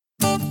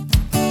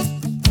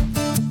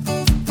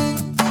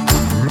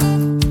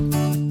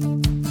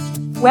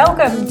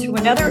Welcome to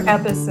another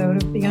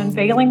episode of the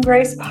Unveiling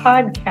Grace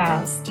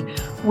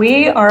podcast.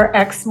 We are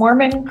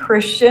ex-Mormon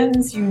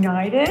Christians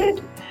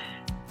United,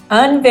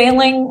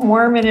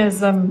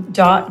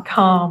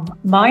 unveilingmormonism.com.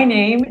 My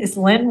name is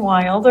Lynn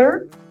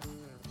Wilder.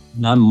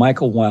 And I'm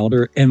Michael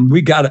Wilder, and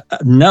we got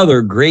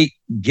another great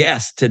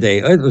guest today.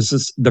 It was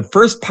just, the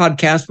first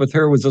podcast with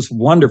her was just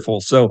wonderful.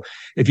 So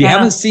if you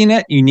haven't seen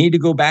it, you need to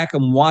go back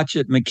and watch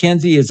it.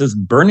 MacKenzie is just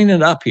burning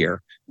it up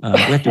here. We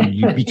have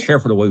to be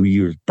careful the way we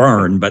use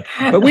burn, but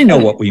we know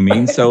what we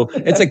mean. So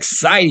it's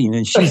exciting,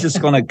 and she's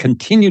just going to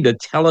continue to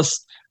tell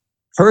us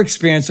her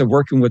experience of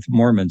working with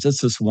Mormons. It's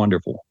just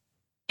wonderful.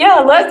 Yeah,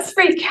 let's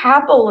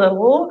recap a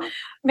little.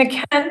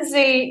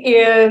 MacKenzie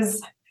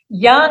is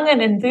young and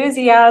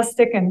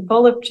enthusiastic and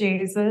full of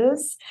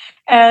Jesus.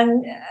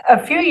 And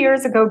a few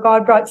years ago,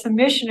 God brought some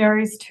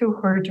missionaries to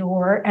her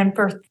door. And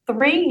for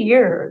 3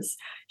 years,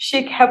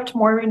 she kept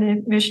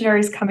Mormon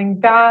missionaries coming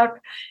back.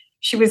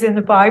 She was in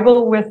the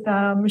Bible with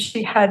them.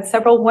 She had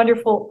several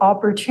wonderful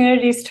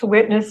opportunities to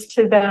witness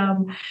to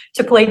them,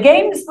 to play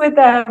games with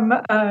them,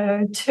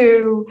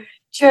 to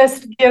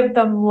just give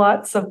them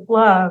lots of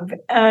love.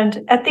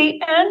 And at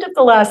the end of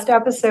the last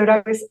episode,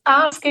 I was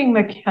asking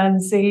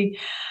MacKenzie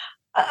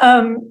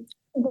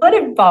what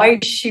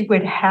advice she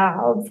would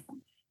have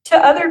to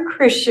other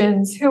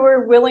Christians who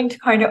are willing to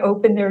kind of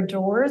open their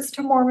doors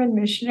to Mormon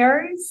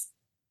missionaries.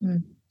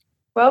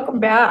 Welcome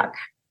back.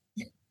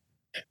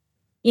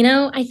 You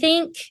know, I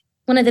think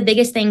one of the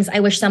biggest things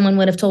I wish someone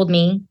would have told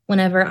me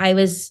whenever I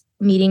was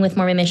meeting with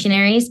Mormon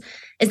missionaries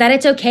is that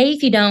it's okay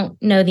if you don't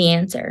know the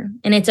answer.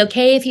 And it's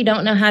okay if you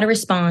don't know how to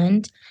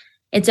respond.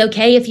 It's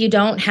okay if you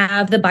don't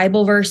have the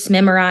Bible verse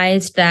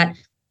memorized that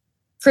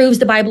proves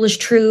the Bible is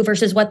true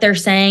versus what they're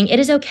saying. It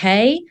is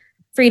okay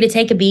for you to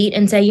take a beat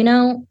and say, you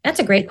know, that's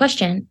a great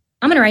question.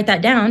 I'm going to write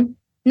that down.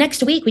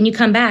 Next week, when you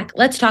come back,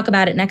 let's talk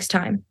about it next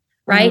time,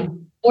 right?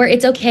 Or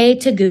it's okay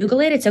to Google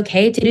it. It's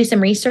okay to do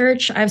some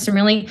research. I used some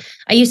really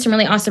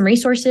awesome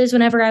resources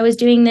whenever I was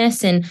doing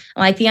this, and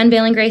like the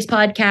Unveiling Grace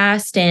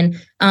podcast, and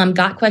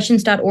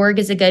gotquestions.org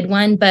is a good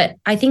one. But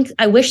I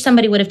wish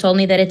somebody would have told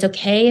me that it's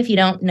okay if you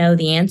don't know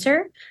the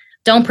answer.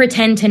 Don't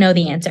pretend to know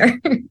the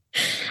answer.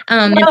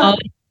 And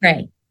always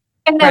pray.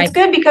 And that's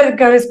good because it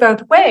goes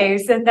both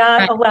ways, and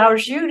that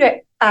allows you to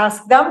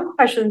ask them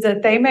questions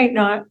that they may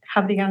not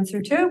have the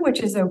answer to, which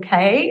is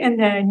okay. And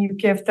then you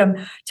give them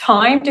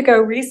time to go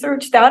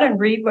research that and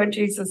read what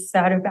Jesus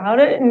said about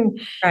it, and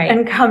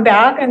come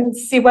back and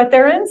see what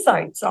their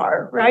insights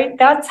are, right?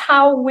 That's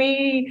how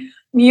we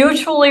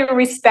mutually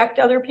respect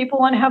other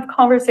people and have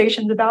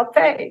conversations about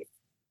faith.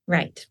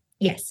 Right.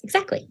 Yes,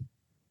 exactly.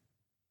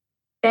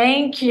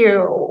 Thank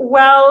you.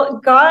 Well,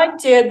 God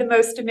did the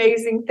most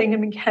amazing thing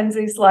in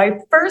MacKenzie's life.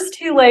 First,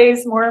 he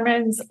lays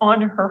Mormons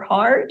on her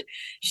heart.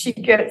 She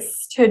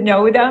gets to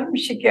know them.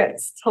 She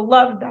gets to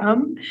love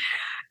them.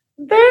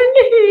 Then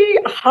he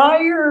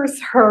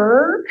hires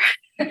her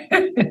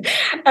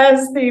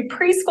as the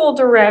preschool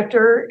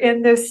director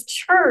in this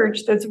church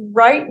that's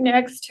right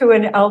next to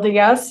an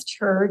LDS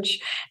church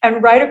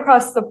and right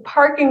across the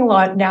parking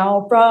lot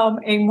now from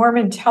a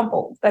Mormon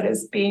temple that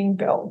is being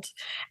built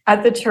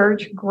at the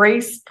church,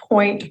 Grace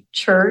Point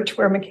Church,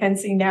 where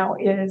MacKenzie now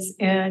is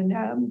in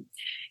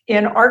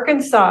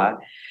Arkansas.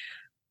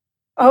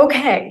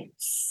 Okay,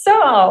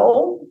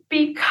 so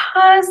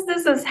because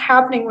this is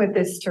happening with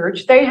this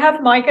church, they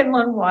have Mike and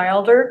Lynn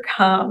Wilder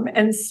come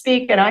and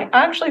speak. And I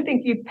actually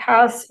think your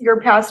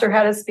pastor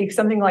had to speak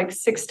something like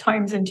 6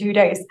 times in 2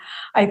 days.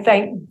 I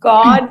thank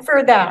God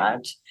for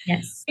that.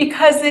 Yes.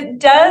 Because it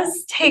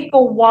does take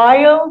a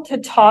while to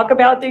talk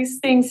about these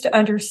things, to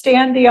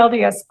understand the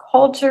LDS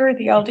culture,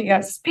 the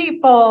LDS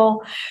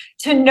people,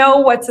 to know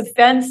what's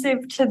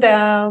offensive to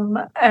them,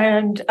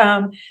 and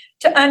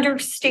to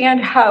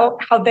understand how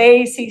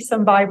they see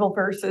some Bible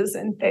verses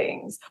and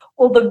things.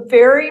 Well, the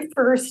very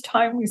first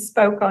time we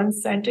spoke on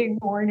Sunday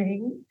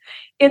morning,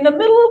 in the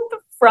middle of the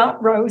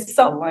front row,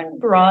 someone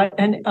brought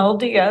an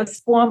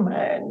LDS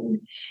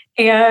woman,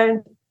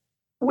 and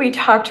we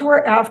talked to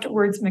her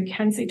afterwards.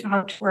 MacKenzie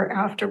talked to her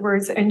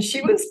afterwards, and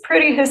she was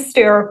pretty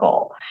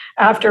hysterical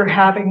after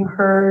having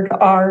heard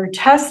our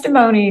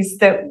testimonies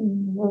that,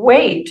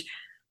 wait,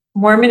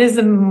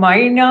 Mormonism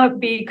might not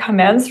be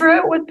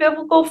commensurate with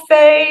biblical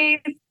faith,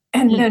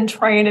 and then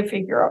trying to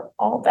figure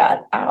all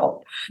that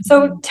out.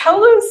 So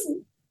tell us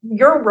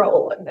your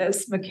role in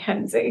this,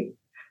 MacKenzie.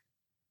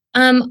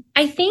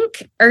 I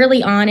think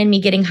early on in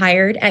me getting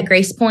hired at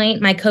Grace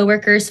Point, my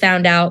coworkers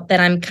found out that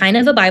I'm kind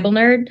of a Bible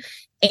nerd,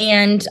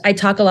 and I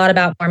talk a lot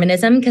about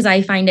Mormonism because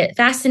I find it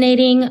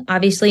fascinating,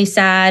 obviously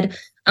sad,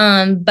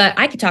 but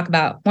I could talk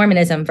about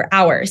Mormonism for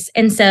hours.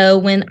 And so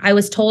when I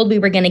was told we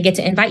were going to get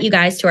to invite you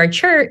guys to our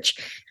church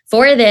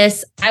for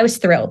this, I was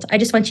thrilled. I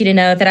just want you to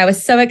know that I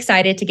was so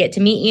excited to get to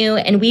meet you,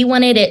 and we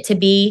wanted it to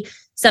be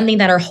something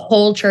that our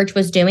whole church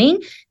was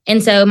doing.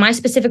 And so my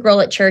specific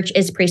role at church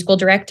is preschool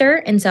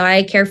director. And so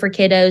I care for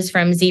kiddos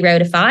from 0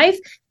 to 5.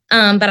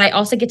 But I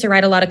also get to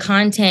write a lot of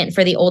content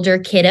for the older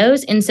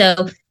kiddos. And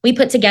so we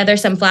put together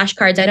some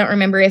flashcards. I don't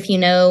remember if you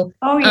know,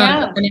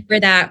 remember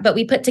that, but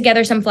we put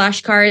together some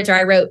flashcards, or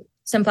I wrote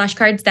some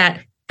flashcards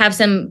that have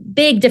some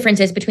big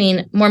differences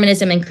between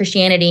Mormonism and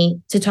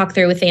Christianity to talk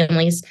through with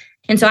families.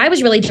 And so I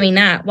was really doing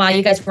that while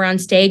you guys were on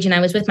stage, and I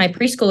was with my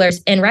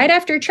preschoolers. And right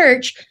after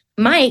church,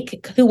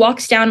 Mike, who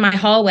walks down my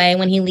hallway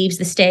when he leaves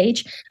the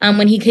stage,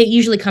 when he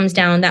usually comes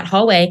down that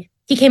hallway,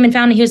 he came and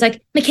found me. He was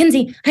like,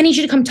 MacKenzie, I need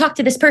you to come talk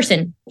to this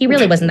person. He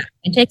really wasn't that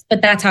romantic,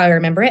 but that's how I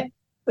remember it.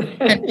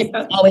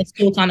 It's always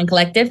cool, calm, and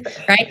collective,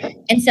 right?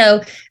 And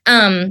so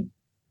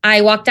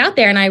I walked out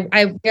there, and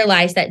I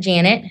realized that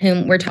Janet,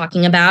 whom we're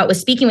talking about, was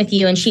speaking with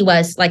you, and she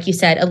was, like you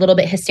said, a little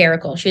bit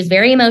hysterical. She was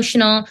very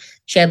emotional.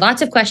 She had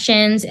lots of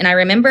questions, and I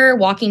remember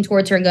walking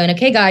towards her and going,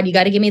 okay, God, you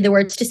got to give me the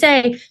words to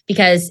say,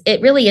 because it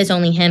really is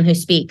only him who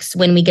speaks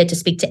when we get to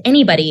speak to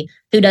anybody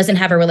who doesn't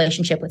have a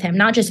relationship with him,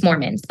 not just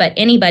Mormons, but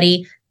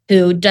anybody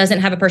who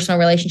doesn't have a personal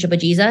relationship with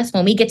Jesus.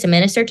 When we get to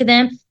minister to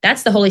them,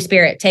 that's the Holy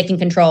Spirit taking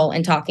control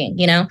and talking,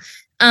 you know?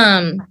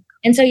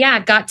 And so, yeah,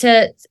 got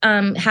to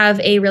have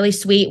a really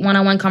sweet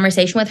one-on-one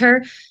conversation with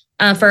her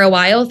for a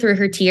while through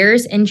her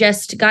tears, and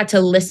just got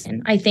to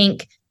listen. I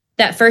think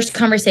that first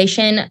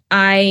conversation,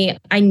 I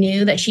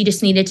knew that she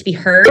just needed to be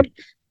heard.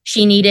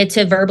 She needed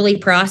to verbally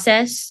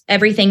process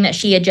everything that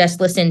she had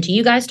just listened to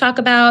you guys talk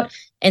about,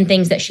 and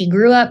things that she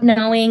grew up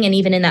knowing, and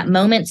even in that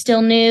moment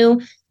still knew.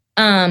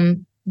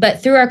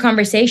 But through our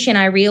conversation,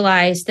 I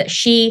realized that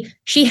she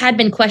had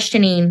been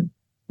questioning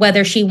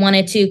whether she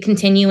wanted to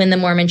continue in the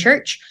Mormon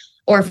church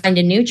or find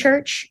a new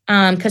church,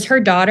 because her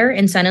daughter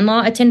and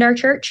son-in-law attend our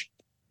church.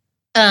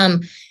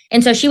 And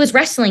so she was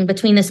wrestling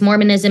between this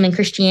Mormonism and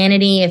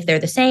Christianity, if they're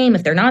the same,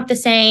 if they're not the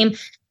same.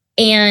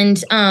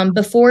 And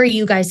before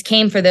you guys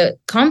came for the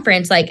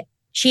conference, like,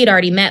 she had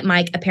already met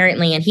Mike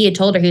apparently, and he had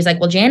told her, he was like,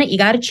 well, Janet, you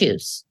got to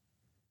choose.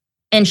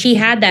 And she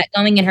had that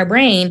going in her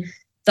brain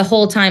the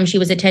whole time she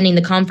was attending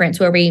the conference,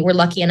 where we were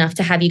lucky enough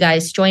to have you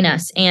guys join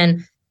us.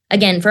 And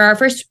again, for our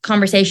first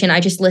conversation,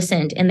 I just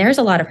listened, and there's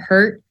a lot of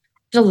hurt.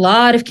 There's a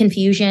lot of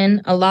confusion,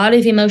 a lot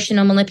of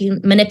emotional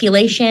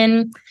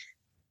manipulation,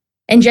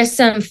 and just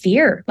some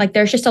fear. Like,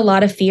 there's just a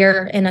lot of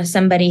fear in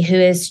somebody who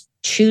is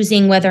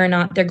choosing whether or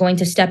not they're going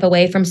to step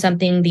away from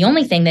something, the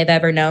only thing they've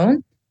ever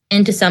known,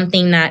 into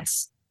something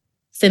that's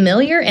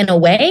familiar in a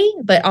way,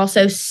 but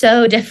also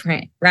so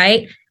different,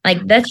 right?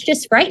 Like, that's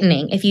just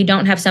frightening if you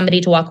don't have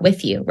somebody to walk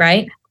with you,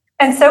 right?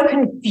 And so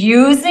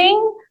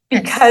confusing,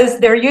 because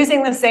they're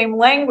using the same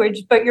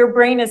language, but your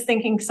brain is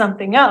thinking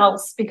something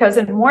else. Because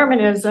in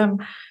Mormonism,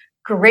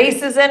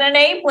 grace is an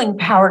enabling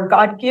power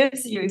God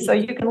gives you so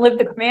you can live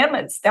the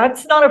commandments.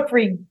 That's not a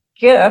free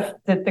gift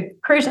that the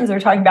Christians are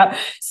talking about.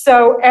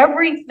 So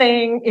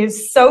everything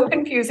is so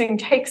confusing,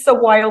 takes a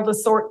while to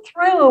sort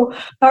through.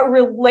 But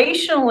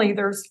relationally,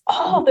 there's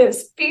all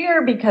this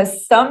fear,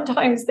 because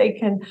sometimes they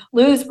can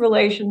lose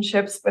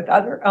relationships with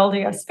other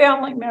LDS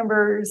family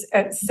members,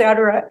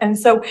 etc. And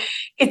so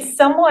it's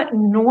somewhat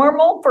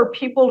normal for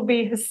people to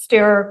be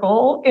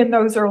hysterical in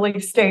those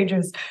early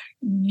stages.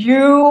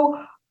 You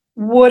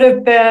would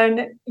have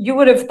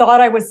thought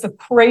I was the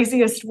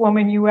craziest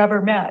woman you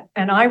ever met.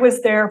 And I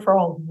was there for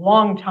a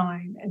long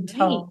time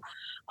until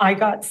I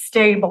got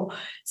stable.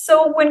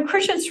 So when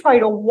Christians try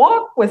to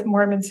walk with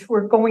Mormons who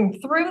are going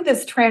through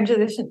this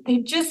transition,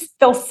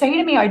 they'll say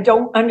to me, I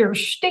don't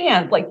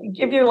understand. Like, you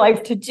give your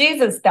life to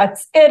Jesus,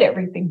 that's it.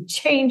 Everything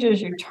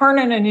changes. You turn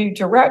in a new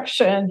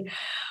direction.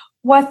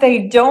 What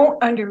they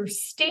don't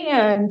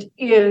understand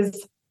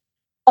is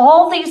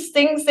all these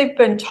things they've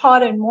been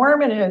taught in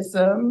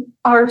Mormonism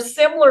are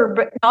similar,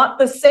 but not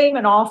the same,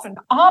 and often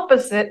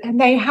opposite.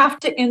 And they have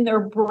to, in their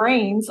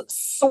brains,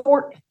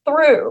 sort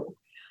through.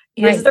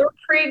 Right. Is there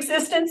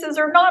pre-existence? Is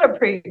there not a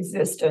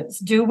pre-existence?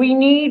 Do we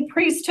need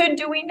priesthood?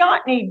 Do we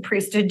not need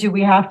priesthood? Do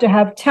we have to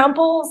have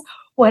temples?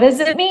 What does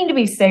it mean to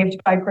be saved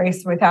by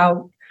grace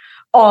without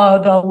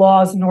the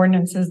laws and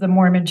ordinances of the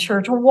Mormon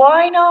church?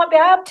 Why not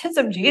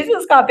baptism?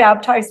 Jesus got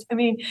baptized. I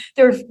mean,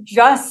 there's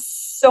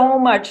just so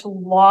much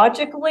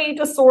logically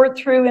to sort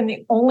through, and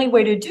the only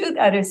way to do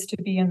that is to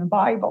be in the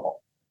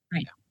Bible.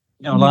 Right.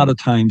 You know, a lot of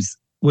times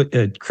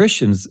with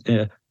Christians,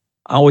 I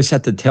always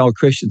have to tell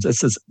Christians, it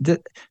says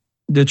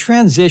the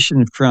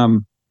transition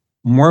from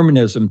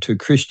Mormonism to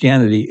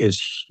Christianity is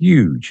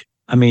huge.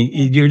 I mean,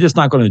 you're just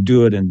not going to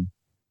do it in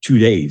 2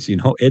 days. You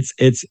know,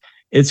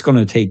 it's going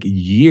to take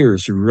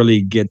years to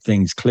really get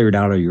things cleared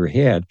out of your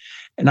head.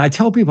 And I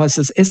tell people, I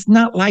says, it's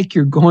not like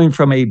you're going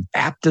from a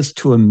Baptist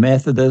to a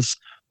Methodist,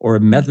 or a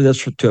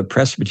Methodist to a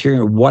Presbyterian,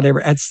 or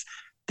whatever.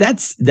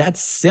 That's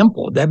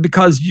simple. That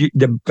because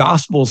the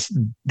gospel's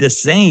the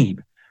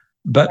same.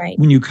 But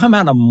when you come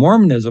out of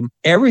Mormonism,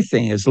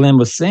 everything, as Lynn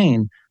was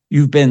saying,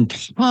 you've been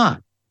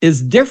taught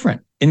is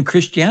different in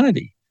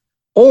Christianity,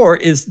 or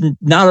is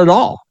not at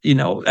all. You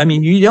know, I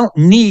mean, you don't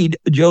need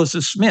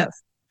Joseph Smith.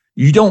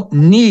 You don't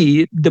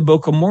need the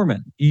Book of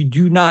Mormon. You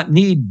do not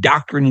need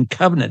Doctrine and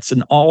Covenants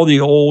and all the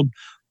old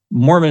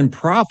Mormon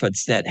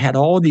prophets that had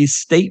all these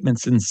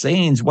statements and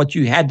sayings, what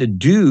you had to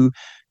do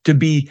to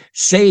be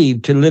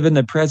saved, to live in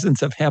the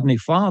presence of Heavenly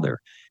Father.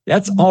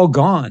 That's all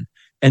gone.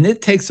 And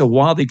it takes a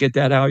while to get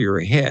that out of your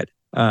head.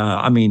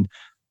 I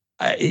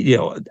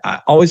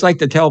always like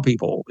to tell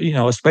people,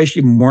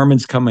 especially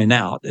Mormons coming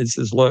out, it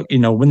says, look,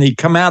 when they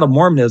come out of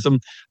Mormonism,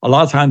 a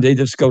lot of times they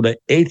just go to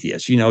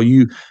atheists.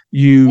 You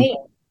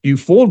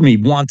fooled me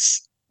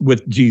once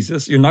with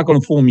Jesus. You're not going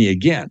to fool me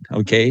again.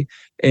 Okay.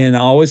 And I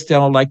always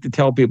like to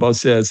tell people, it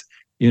says,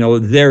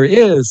 there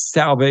is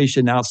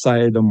salvation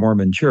outside of the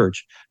Mormon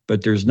church,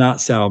 but there's not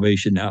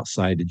salvation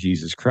outside of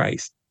Jesus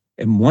Christ.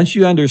 And once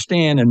you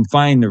understand and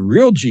find the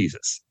real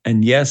Jesus,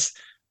 and yes,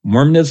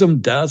 Mormonism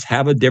does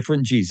have a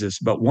different Jesus,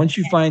 but once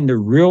you find the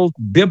real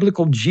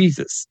biblical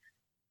Jesus,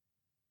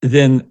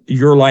 then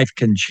your life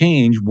can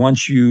change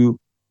once you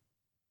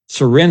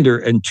surrender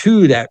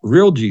into that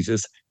real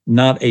Jesus,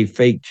 not a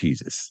fake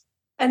Jesus.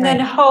 And then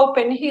hope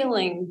and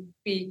healing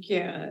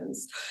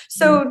begins.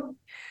 So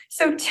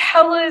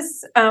tell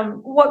us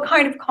what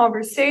kind of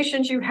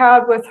conversations you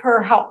had with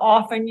her, how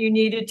often you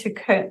needed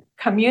to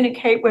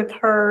communicate with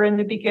her in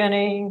the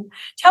beginning.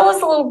 Tell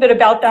us a little bit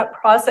about that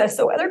process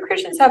so other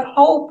Christians have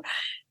hope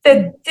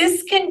that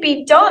this can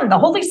be done. The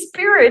Holy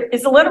Spirit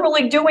is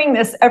literally doing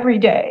this every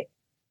day.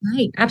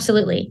 Right,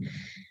 absolutely.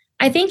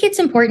 I think it's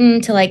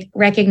important to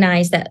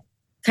recognize that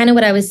kind of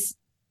what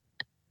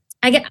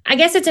I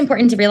guess it's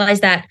important to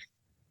realize that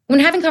when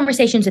having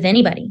conversations with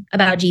anybody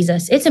about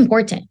Jesus, it's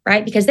important,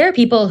 right? Because there are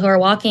people who are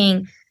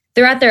walking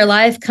throughout their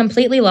life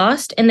completely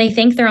lost and they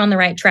think they're on the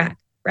right track,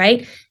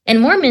 right?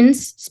 And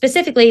Mormons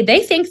specifically,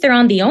 they think they're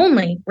on the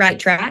only right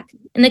track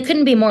and they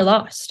couldn't be more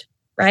lost,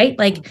 right?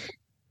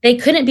 They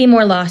couldn't be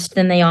more lost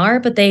than they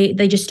are, but they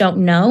just don't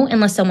know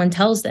unless someone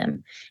tells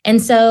them.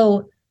 And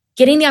so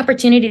getting the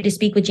opportunity to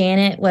speak with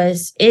Janet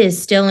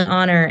is still an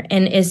honor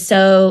and is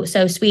so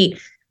sweet.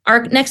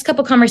 Our next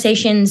couple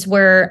conversations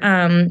were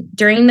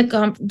during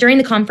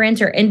the conference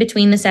or in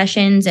between the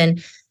sessions,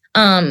 and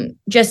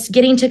just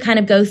getting to kind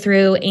of go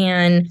through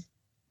and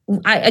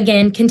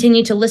again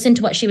continue to listen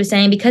to what she was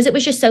saying, because it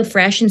was just so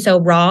fresh and so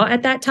raw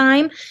at that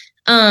time.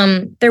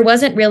 There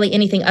wasn't really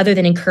anything other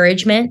than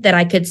encouragement that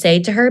I could say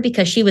to her,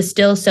 because she was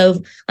still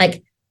so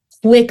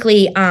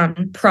quickly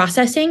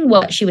processing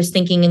what she was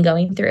thinking and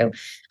going through.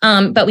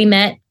 But we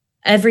met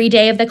every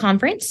day of the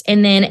conference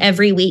and then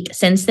every week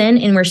since then,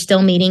 and we're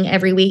still meeting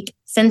every week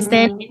since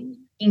then,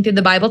 through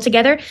the Bible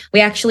together.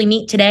 We actually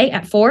meet today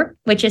at 4,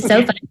 which is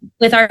so fun,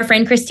 with our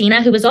friend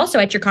Christina, who was also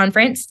at your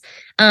conference,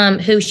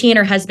 who she and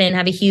her husband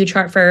have a huge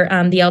heart for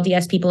the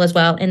LDS people as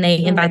well, and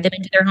they invite them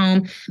into their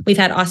home. We've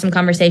had awesome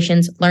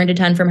conversations, learned a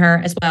ton from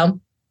her as well,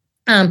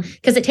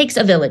 because it takes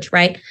a village,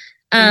 right?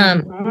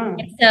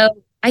 So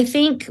I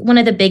think one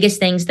of the biggest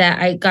things that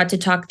I got to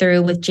talk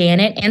through with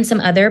Janet and some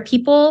other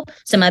people,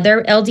 some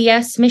other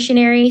LDS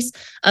missionaries,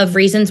 of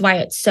reasons why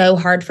it's so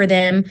hard for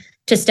them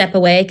to step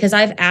away. Because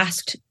I've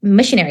asked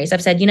missionaries,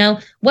 I've said,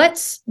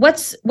 what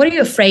are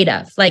you afraid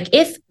of?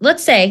 If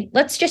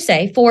let's just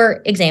say,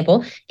 for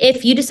example,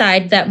 if you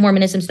decide that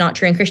Mormonism is not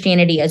true and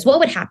Christianity is, what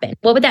would happen?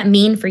 What would that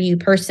mean for you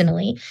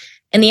personally?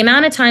 And the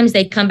amount of times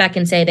they'd come back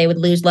and say they would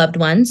lose loved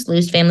ones,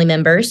 lose family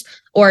members,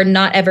 or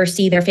not ever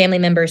see their family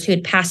members who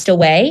had passed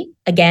away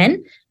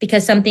again,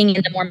 because something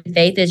in the Mormon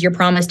faith is you're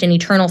promised an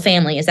eternal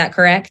family. Is that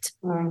correct?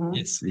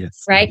 Yes.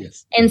 Right.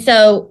 Yes. And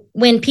so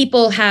when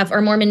people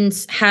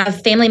Mormons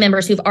have family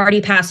members who've already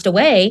passed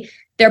away,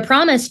 they're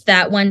promised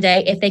that one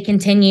day, if they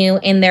continue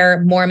in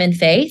their Mormon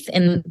faith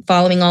and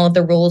following all of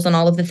the rules and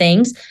all of the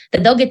things,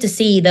 that they'll get to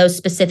see those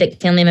specific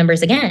family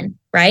members again,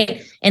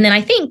 right? And then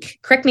I think,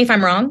 correct me if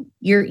I'm wrong,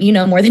 you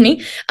know more than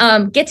me,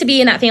 get to be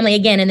in that family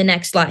again in the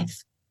next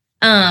life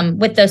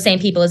with those same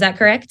people. Is that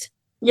correct?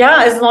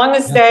 Yeah, as long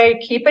as they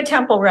keep a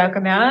temple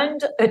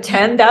recommend,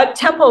 attend that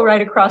temple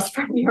right across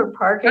from your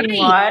parking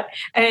lot,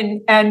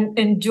 and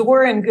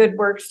endure in good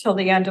works till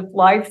the end of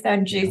life,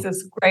 then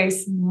Jesus'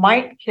 grace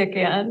might kick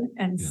in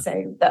and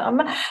save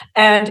them.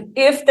 And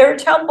if they're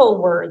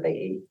temple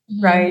worthy,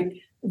 right,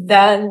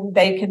 then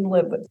they can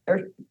live with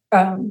their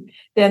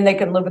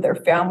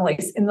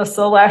families in the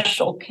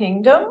celestial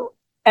kingdom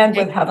and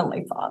with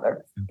Heavenly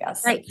Father.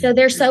 Yes. Right. So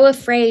they're so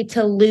afraid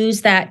to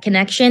lose that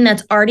connection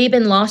that's already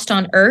been lost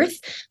on earth,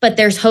 but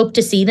there's hope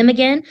to see them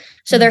again.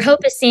 So their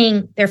hope is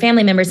seeing their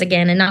family members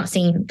again and not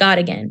seeing God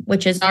again,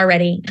 which is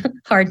already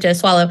hard to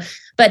swallow.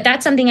 But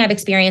that's something I've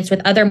experienced with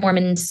other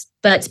Mormons,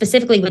 but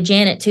specifically with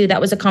Janet too. That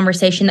was a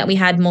conversation that we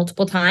had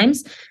multiple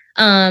times,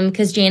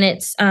 because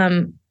Janet's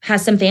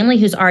has some family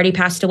who's already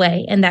passed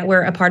away and that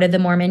were a part of the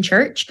Mormon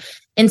church.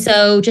 And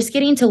so just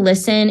getting to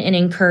listen and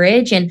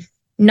encourage and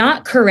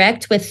not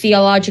correct with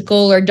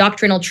theological or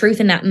doctrinal truth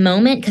in that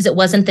moment, because it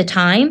wasn't the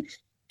time,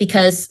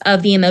 because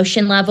of the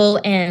emotion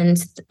level and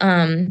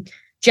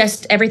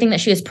just everything that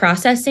she was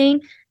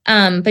processing.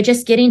 But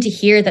just getting to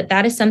hear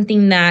that is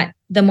something that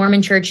the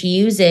Mormon church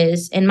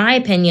uses, in my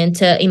opinion,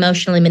 to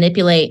emotionally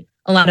manipulate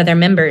a lot of their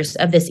members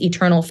of this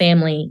eternal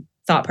family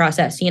thought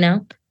process, Yeah.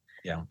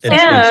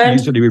 It's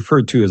usually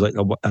referred to as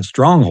a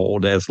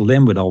stronghold, as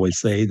Lynn would always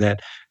say,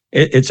 that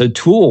it's a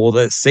tool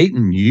that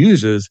Satan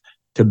uses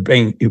to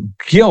bring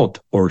guilt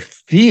or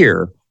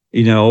fear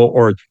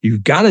or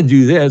you've got to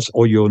do this,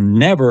 or you'll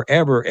never,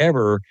 ever,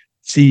 ever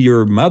see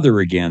your mother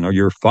again or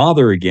your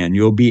father again.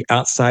 You'll be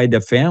outside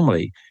the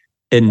family.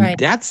 And Right.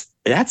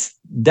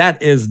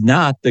 that is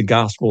not the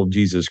gospel of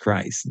Jesus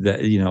Christ. That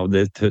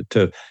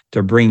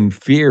to bring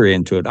fear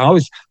into it. I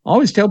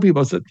always tell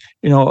people that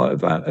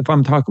if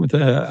I'm talking with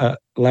a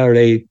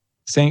Latter-day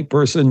Saint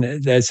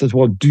person that says,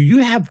 "Well, do you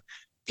have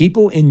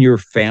people in your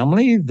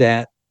family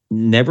that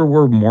never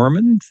were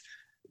Mormons?"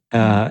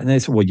 And they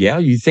said, "Well, yeah."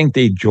 You think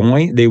they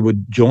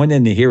would join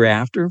in the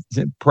hereafter? I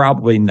said,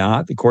 probably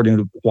not, according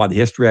to what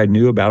history I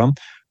knew about them.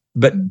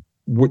 But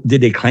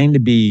did they claim to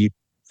be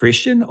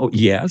Christian? Oh,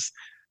 yes.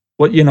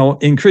 Well,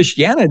 in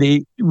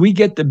Christianity, we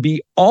get to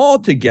be all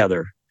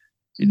together.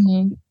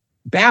 Mm-hmm.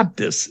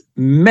 Baptist,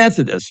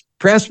 Methodist,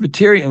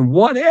 Presbyterian,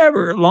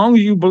 whatever, as long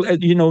as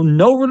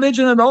no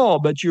religion at all,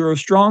 but you're a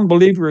strong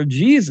believer of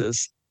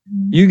Jesus,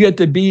 you get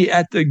to be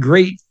at the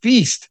great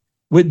feast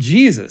with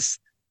Jesus.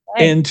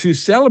 Right. And to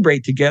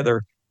celebrate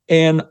together.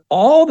 And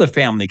all the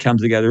family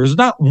comes together. There's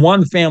not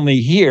one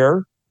family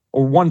here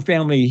or one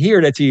family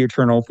here that's the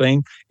eternal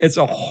thing. It's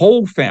a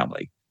whole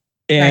family.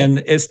 And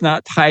right. It's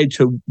not tied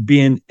to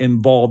being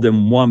involved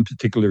in one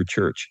particular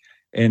church.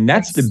 And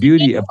that's the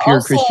beauty of pure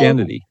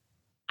Christianity.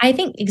 I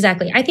think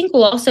exactly. I think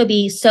we'll also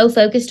be so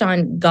focused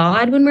on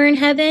God when we're in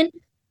heaven.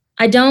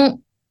 I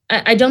don't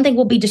think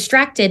we'll be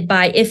distracted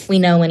by if we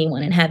know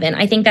anyone in heaven.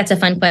 I think that's a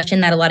fun question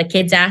that a lot of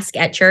kids ask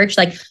at church.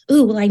 Like,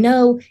 ooh, will I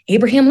know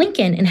Abraham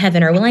Lincoln in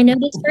heaven? Or will I know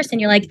this person?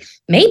 You're like,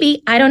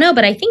 maybe, I don't know.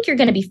 But I think you're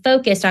going to be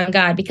focused on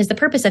God, because the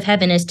purpose of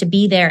heaven is to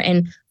be there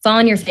and fall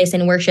on your face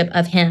in worship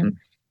of him.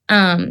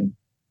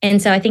 And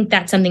so I think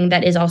that's something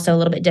that is also a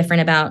little bit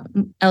different about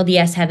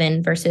LDS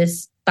heaven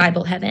versus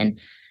Bible heaven.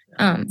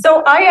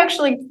 So I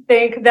actually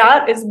think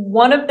that is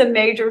one of the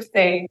major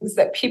things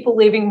that people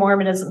leaving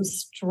Mormonism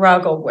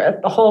struggle with,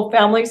 the whole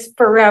family's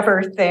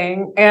forever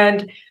thing.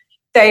 And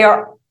they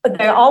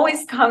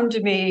always come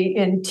to me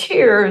in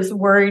tears,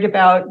 worried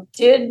about,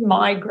 did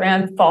my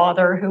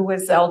grandfather, who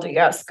was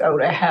LDS, go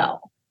to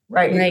hell?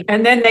 Right.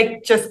 And then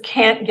they just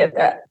can't get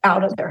that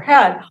out of their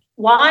head.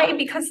 Why?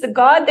 Because the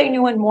God they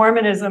knew in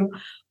Mormonism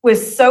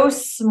was so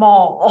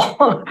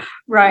small,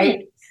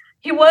 right?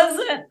 He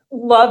wasn't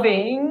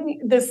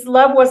loving. This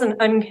love wasn't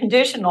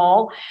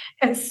unconditional.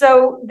 And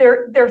so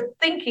they're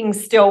thinking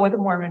still with a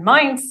Mormon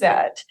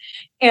mindset.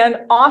 And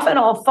often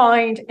I'll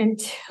find,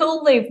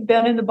 until they've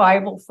been in the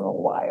Bible for a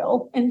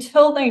while,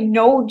 until they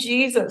know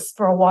Jesus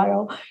for a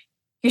while,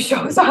 he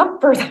shows up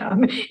for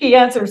them. He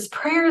answers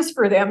prayers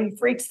for them. He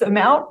freaks them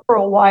out for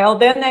a while.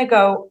 Then they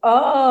go,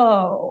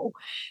 oh,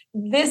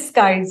 this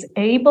guy's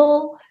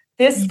able.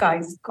 This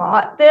guy's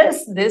got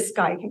this. This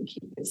guy can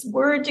keep his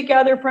word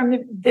together from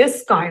him.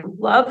 This guy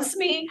loves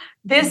me.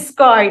 This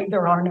guy,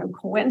 there are no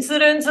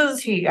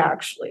coincidences. He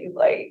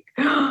actually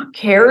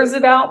cares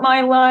about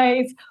my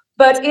life.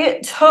 But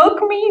it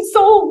took me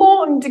so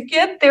long to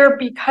get there,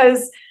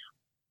 because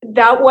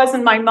that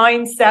wasn't my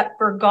mindset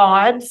for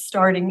God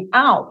starting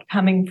out,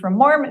 coming from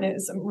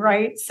Mormonism,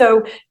 right?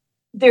 So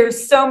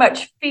there's so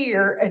much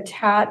fear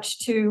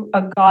attached to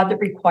a God that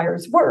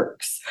requires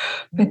works.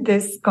 But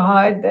this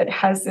God that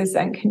has this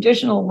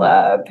unconditional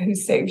love, who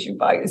saves you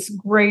by his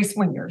grace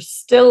when you're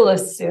still a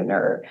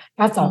sinner,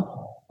 that's a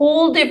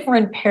whole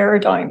different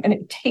paradigm. And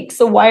it takes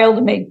a while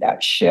to make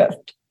that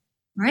shift.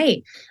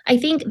 Right. I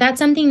think that's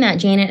something that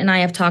Janet and I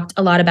have talked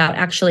a lot about,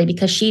 actually,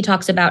 because she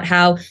talks about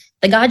how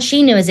the God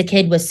she knew as a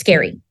kid was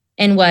scary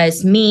and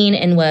was mean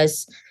and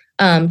was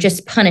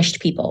just punished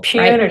people.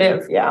 Punitive,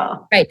 right? Yeah.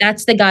 Right.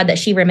 That's the God that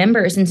she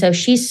remembers. And so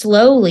she's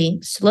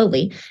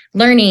slowly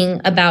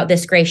learning about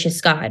this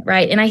gracious God.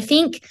 Right. And I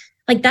think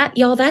that,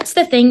 y'all, that's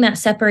the thing that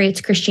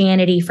separates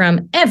Christianity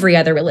from every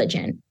other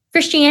religion.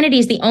 Christianity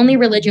is the only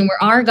religion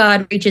where our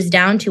God reaches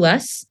down to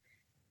us,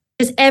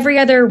 because every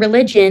other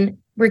religion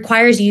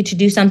requires you to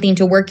do something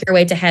to work your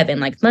way to heaven,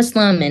 like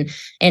Muslim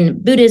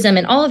and Buddhism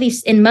and all of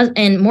these, and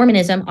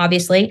Mormonism,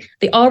 obviously,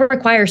 they all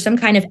require some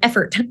kind of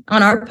effort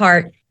on our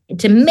part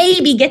to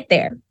maybe get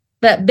there.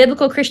 But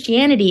biblical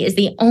Christianity is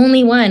the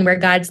only one where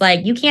God's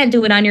like, you can't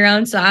do it on your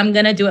own, so I'm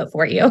going to do it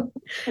for you.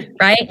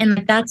 Right.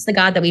 And that's the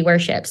God that we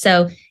worship.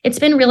 So it's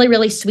been really,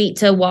 really sweet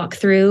to walk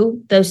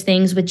through those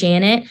things with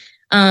Janet.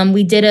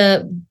 We did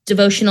a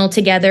devotional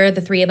together,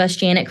 the three of us,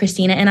 Janet,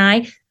 Christina, and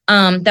I,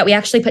 that we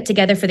actually put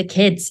together for the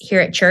kids here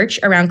at church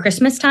around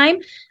Christmas time,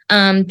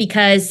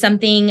 because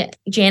something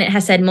Janet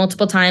has said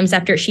multiple times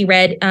after she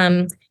read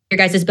your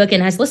guys' book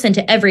and has listened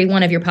to every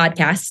one of your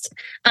podcasts,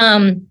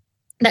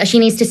 that she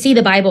needs to see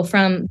the Bible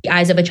from the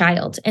eyes of a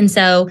child. And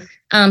so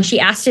she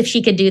asked if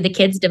she could do the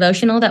kids'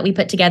 devotional that we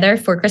put together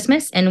for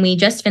Christmas. And we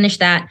just finished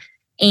that.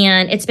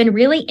 And it's been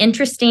really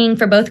interesting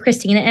for both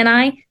Christina and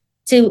I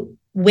to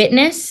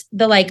witness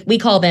the, we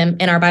call them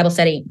in our Bible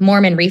study,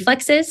 Mormon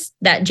reflexes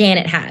that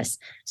Janet has.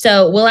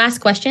 So we'll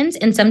ask questions,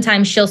 and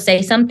sometimes she'll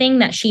say something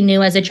that she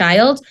knew as a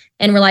child.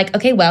 And we're like,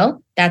 okay,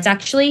 well, that's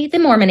actually the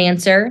Mormon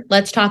answer.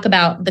 Let's talk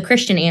about the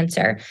Christian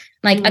answer.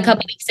 A couple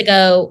of weeks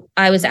ago,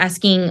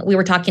 we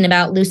were talking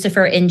about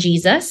Lucifer and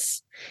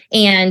Jesus.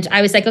 And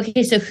I was like,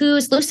 okay, so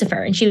who's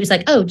Lucifer? And she was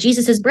like, oh,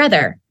 Jesus's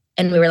brother.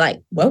 And we were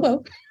like,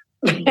 whoa.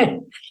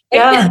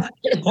 Yeah.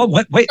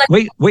 Oh,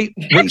 wait.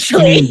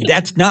 Actually, I mean,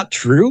 that's not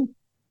true.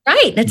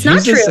 right. That's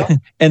Jesus not true.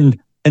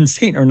 and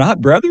Satan are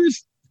not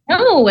brothers?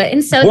 No.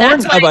 And so Born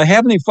that's why of a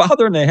heavenly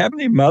father and a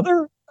heavenly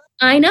mother?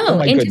 I know. Oh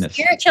my Into goodness.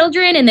 spirit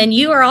children. And then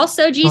you are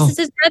also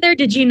Jesus's brother.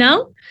 Did you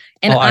know?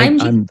 And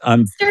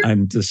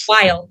I'm just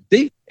wild.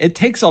 See, it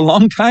takes a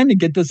long time to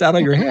get this out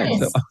of your head.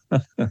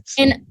 So.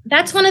 And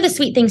that's one of the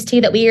sweet things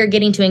too that we are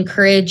getting to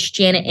encourage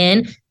Janet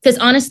in, because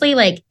honestly,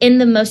 like in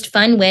the most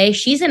fun way,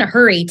 she's in a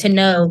hurry to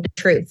know the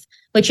truth,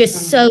 which is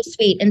so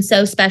sweet and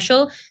so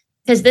special.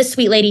 Because this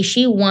sweet lady,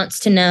 she wants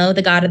to know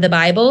the God of the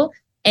Bible.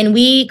 And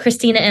we,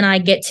 Christina and I,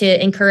 get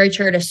to encourage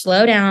her to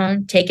slow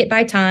down, take it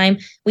by time.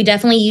 We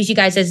definitely use you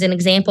guys as an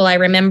example. I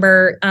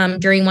remember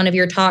during one of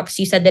your talks,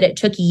 you said that it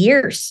took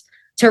years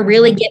to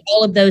really get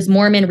all of those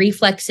Mormon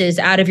reflexes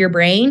out of your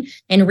brain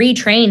and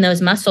retrain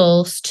those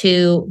muscles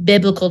to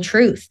biblical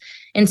truth.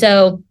 And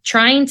so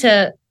trying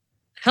to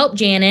help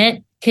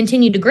Janet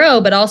continue to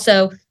grow, but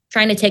also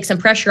trying to take some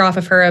pressure off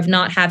of her of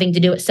not having to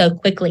do it so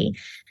quickly.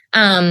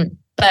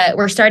 But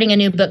we're starting a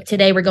new book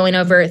today. We're going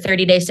over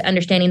 30 days to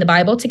understanding the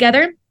Bible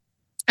together,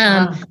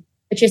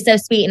 which is so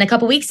sweet. And a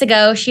couple weeks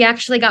ago, she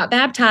actually got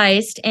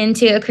baptized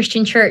into a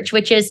Christian church,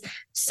 which is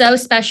so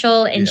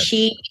special. And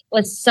she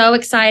was so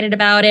excited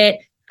about it.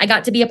 I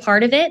got to be a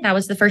part of it. That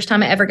was the first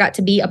time I ever got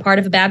to be a part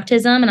of a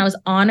baptism, and I was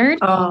honored.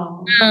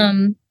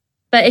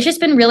 But it's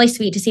just been really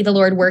sweet to see the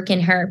Lord work in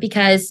her,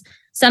 because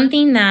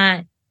something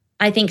that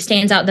I think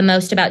stands out the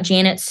most about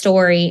Janet's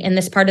story and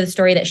this part of the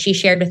story that she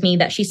shared with me,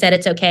 that she said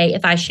it's okay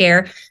if I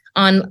share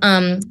on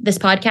this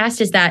podcast,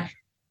 is that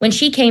when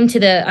she came to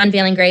the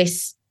Unveiling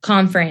Grace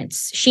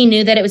conference, she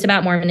knew that it was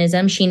about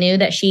Mormonism. She knew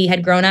that she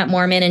had grown up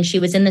Mormon, and she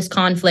was in this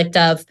conflict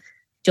of,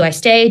 do I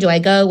stay? Do I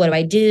go? What do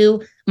I do?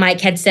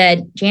 Mike had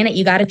said, Janet,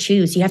 you got to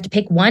choose. You have to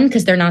pick one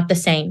because they're not the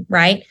same,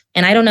 right?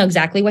 And I don't know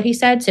exactly what he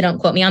said, so don't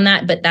quote me on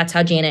that, but that's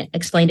how Janet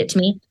explained it to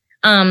me.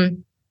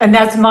 And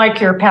that's Mike,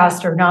 your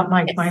pastor, not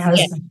Mike, my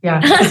husband.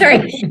 Yeah.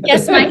 Sorry.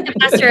 Yes, Mike, the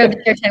pastor of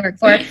the church I work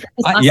for.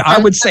 Awesome. Yeah, I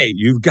would say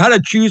you've got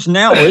to choose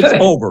now, or it's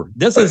over.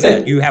 This is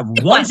it. You have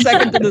 1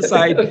 second to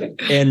decide,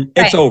 and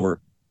it's over.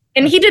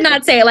 And he did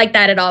not say it like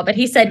that at all, but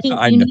he said you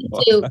need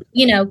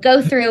to,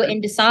 go through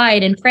and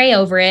decide and pray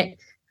over it,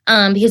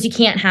 because you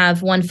can't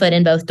have one foot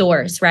in both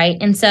doors, right?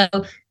 And so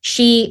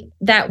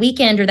that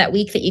weekend or that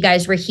week that you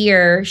guys were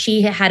here,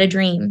 she had a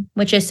dream,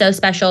 which is so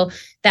special,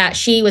 that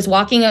she was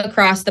walking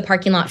across the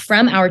parking lot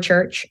from our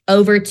church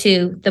over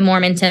to the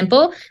Mormon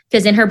temple,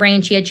 because in her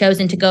brain, she had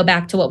chosen to go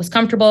back to what was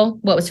comfortable,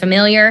 what was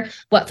familiar,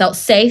 what felt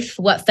safe,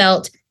 what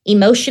felt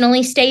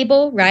emotionally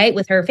stable, right?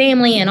 With her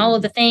family and all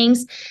of the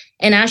things.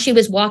 And as she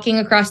was walking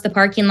across the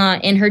parking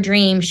lot in her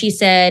dream, she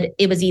said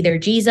it was either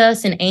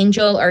Jesus, an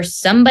angel, or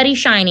somebody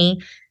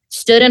shiny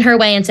stood in her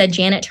way and said,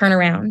 Janet, turn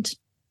around.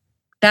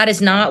 That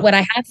is not what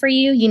I have for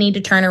you. You need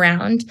to turn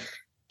around.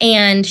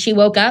 And she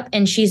woke up,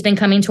 and she's been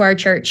coming to our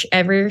church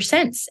ever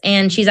since.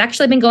 And she's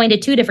actually been going to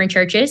 2 different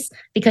churches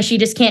because she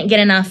just can't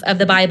get enough of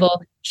the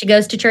Bible. She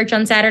goes to church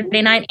on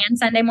Saturday night and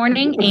Sunday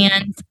morning,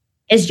 and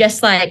is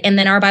just like, and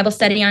then our Bible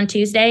study on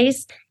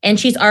Tuesdays. And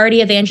she's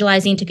already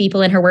evangelizing to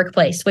people in her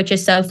workplace, which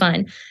is so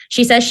fun.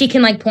 She says she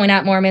can point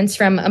out Mormons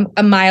from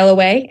a mile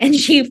away, and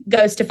she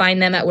goes to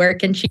find them at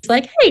work. And she's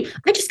like, hey,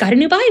 I just got a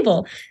new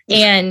Bible,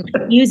 and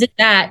uses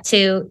that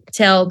to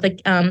tell the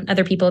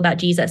other people about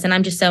Jesus. And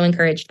I'm just so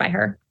encouraged by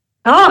her.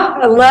 Oh,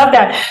 I love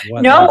that.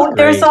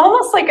 There's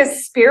almost like a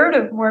spirit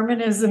of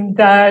Mormonism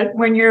that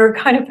when you're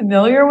kind of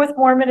familiar with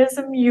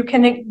Mormonism, you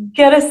can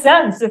get a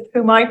sense of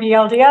who might be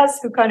LDS,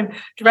 who kind of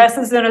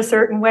dresses in a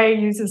certain way,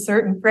 uses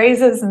certain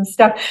phrases and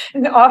stuff.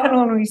 And often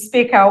when we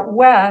speak out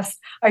west,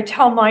 I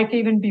tell Mike,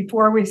 even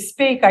before we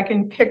speak, I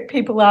can pick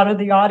people out of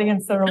the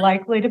audience that are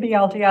likely to be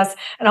LDS,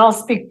 and I'll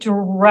speak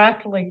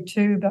directly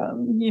to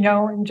them,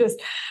 and just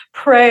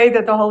pray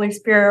that the Holy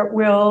Spirit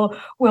will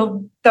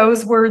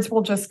those words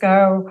will just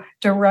go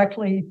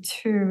directly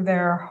to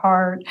their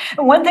heart.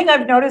 And one thing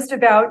I've noticed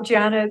about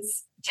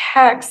Janet's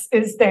texts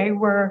is they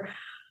were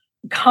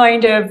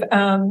kind of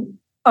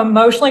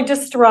emotionally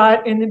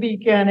distraught in the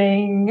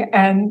beginning,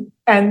 and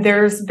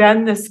there's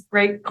been this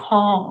great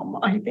calm,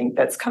 I think,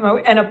 that's come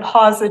out, and a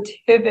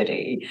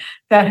positivity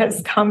that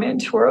has come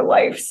into her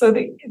life, so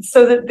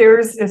that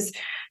there's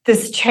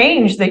this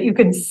change that you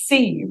can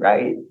see,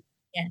 right?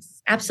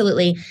 Yes,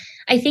 absolutely.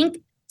 I think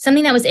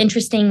something that was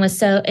interesting was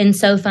so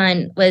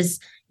fun was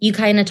you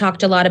kind of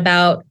talked a lot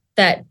about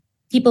that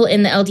people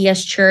in the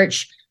LDS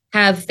church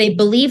they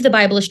believe the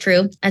Bible is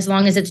true as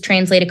long as it's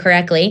translated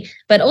correctly,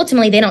 but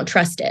ultimately they don't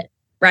trust it,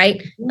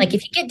 right? Like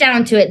if you get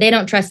down to it, they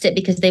don't trust it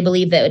because they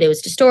believe that it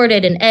was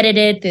distorted and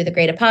edited through the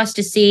great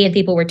apostasy, and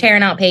people were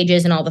tearing out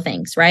pages and all the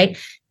things, right?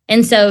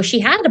 And so she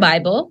had a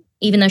Bible,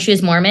 even though she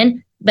was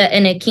Mormon, but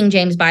in a King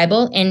James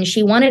Bible, and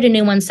she wanted a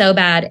new one so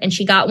bad, and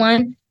she got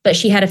one, but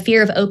she had a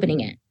fear of opening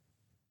it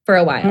for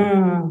a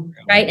while,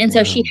 right? And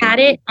so she had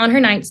it on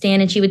her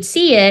nightstand, and she would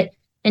see it,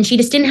 and she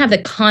just didn't have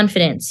the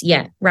confidence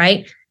yet,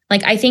 right?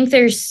 Like I think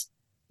there's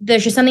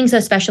there's just something so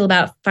special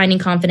about finding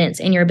confidence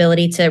in your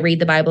ability to read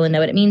the Bible and know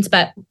what it means.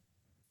 But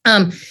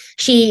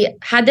she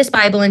had this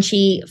Bible and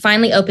she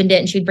finally opened it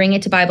and she'd bring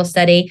it to Bible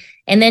study.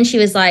 And then she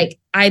was like,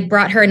 I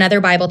brought her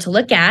another Bible to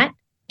look at,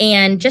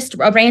 and just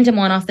a random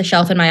one off the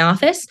shelf in my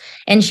office.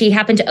 And she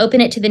happened to open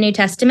it to the New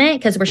Testament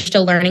because we're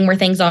still learning where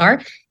things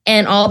are.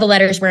 And all the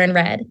letters were in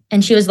red.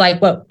 And she was like,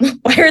 whoa,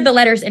 why are the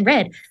letters in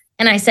red?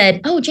 And I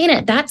said, oh,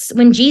 Janet, that's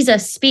when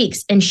Jesus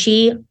speaks. And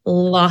she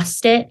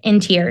lost it in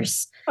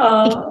tears.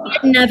 Oh. She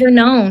had never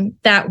known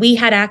that we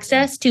had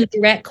access to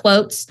direct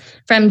quotes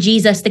from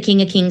Jesus, the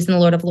King of Kings and the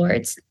Lord of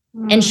Lords.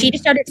 And she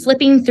just started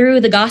flipping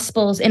through the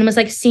Gospels and was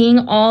like seeing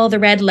all the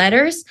red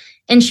letters.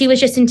 And she was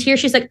just in tears.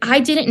 She's like, I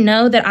didn't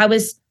know that I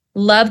was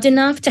loved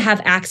enough to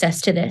have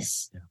access to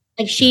this.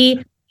 Like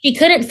she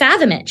couldn't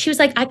fathom it. She was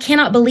like, I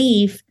cannot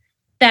believe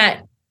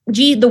that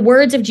the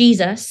words of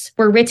Jesus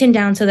were written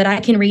down so that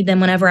I can read them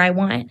whenever I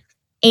want.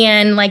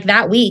 And like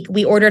that week,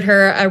 we ordered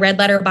her a red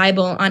letter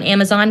Bible on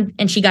Amazon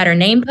and she got her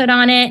name put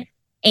on it.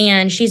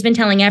 And she's been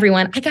telling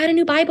everyone, I got a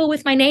new Bible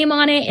with my name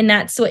on it. And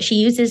that's what she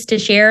uses to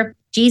share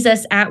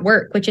Jesus at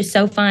work, which is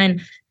so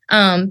fun.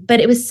 But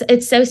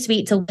it's so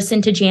sweet to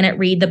listen to Janet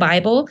read the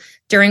Bible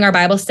during our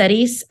Bible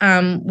studies.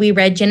 We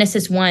read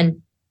Genesis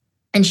 1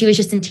 and she was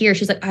just in tears.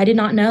 She's like, I did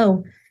not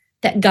know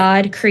that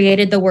God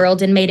created the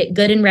world and made it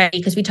good and ready.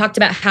 Because we talked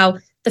about how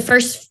the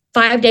first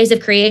 5 days of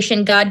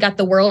creation, God got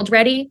the world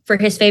ready for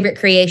his favorite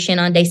creation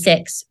on day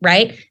 6,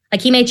 right?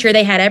 Like he made sure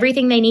they had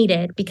everything they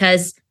needed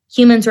because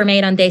humans were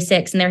made on day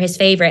 6 and they're his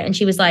favorite. And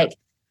she was like,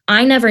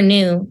 I never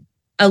knew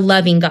a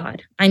loving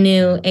God. I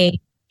knew a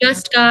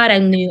just God. I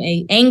knew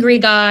an angry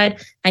God.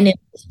 I knew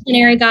a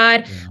missionary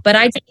God, but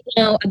I didn't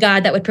know a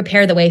God that would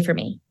prepare the way for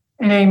me.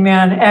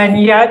 Amen.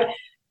 And yet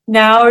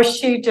now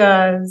she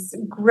does.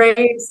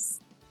 Grace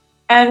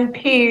and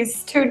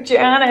peace to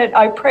Janet.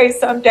 I pray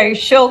someday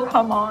she'll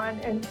come on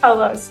and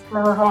tell us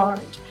from her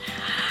heart.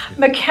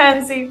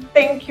 MacKenzie,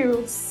 thank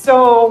you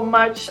so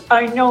much.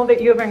 I know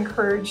that you've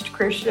encouraged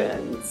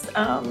Christians.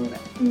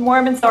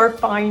 Mormons are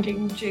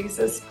finding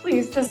Jesus.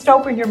 Please just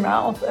open your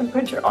mouth and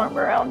put your arm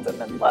around them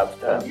and love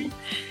them.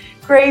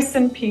 Grace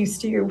and peace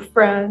to you,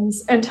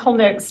 friends. Until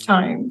next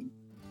time.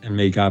 And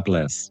may God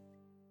bless.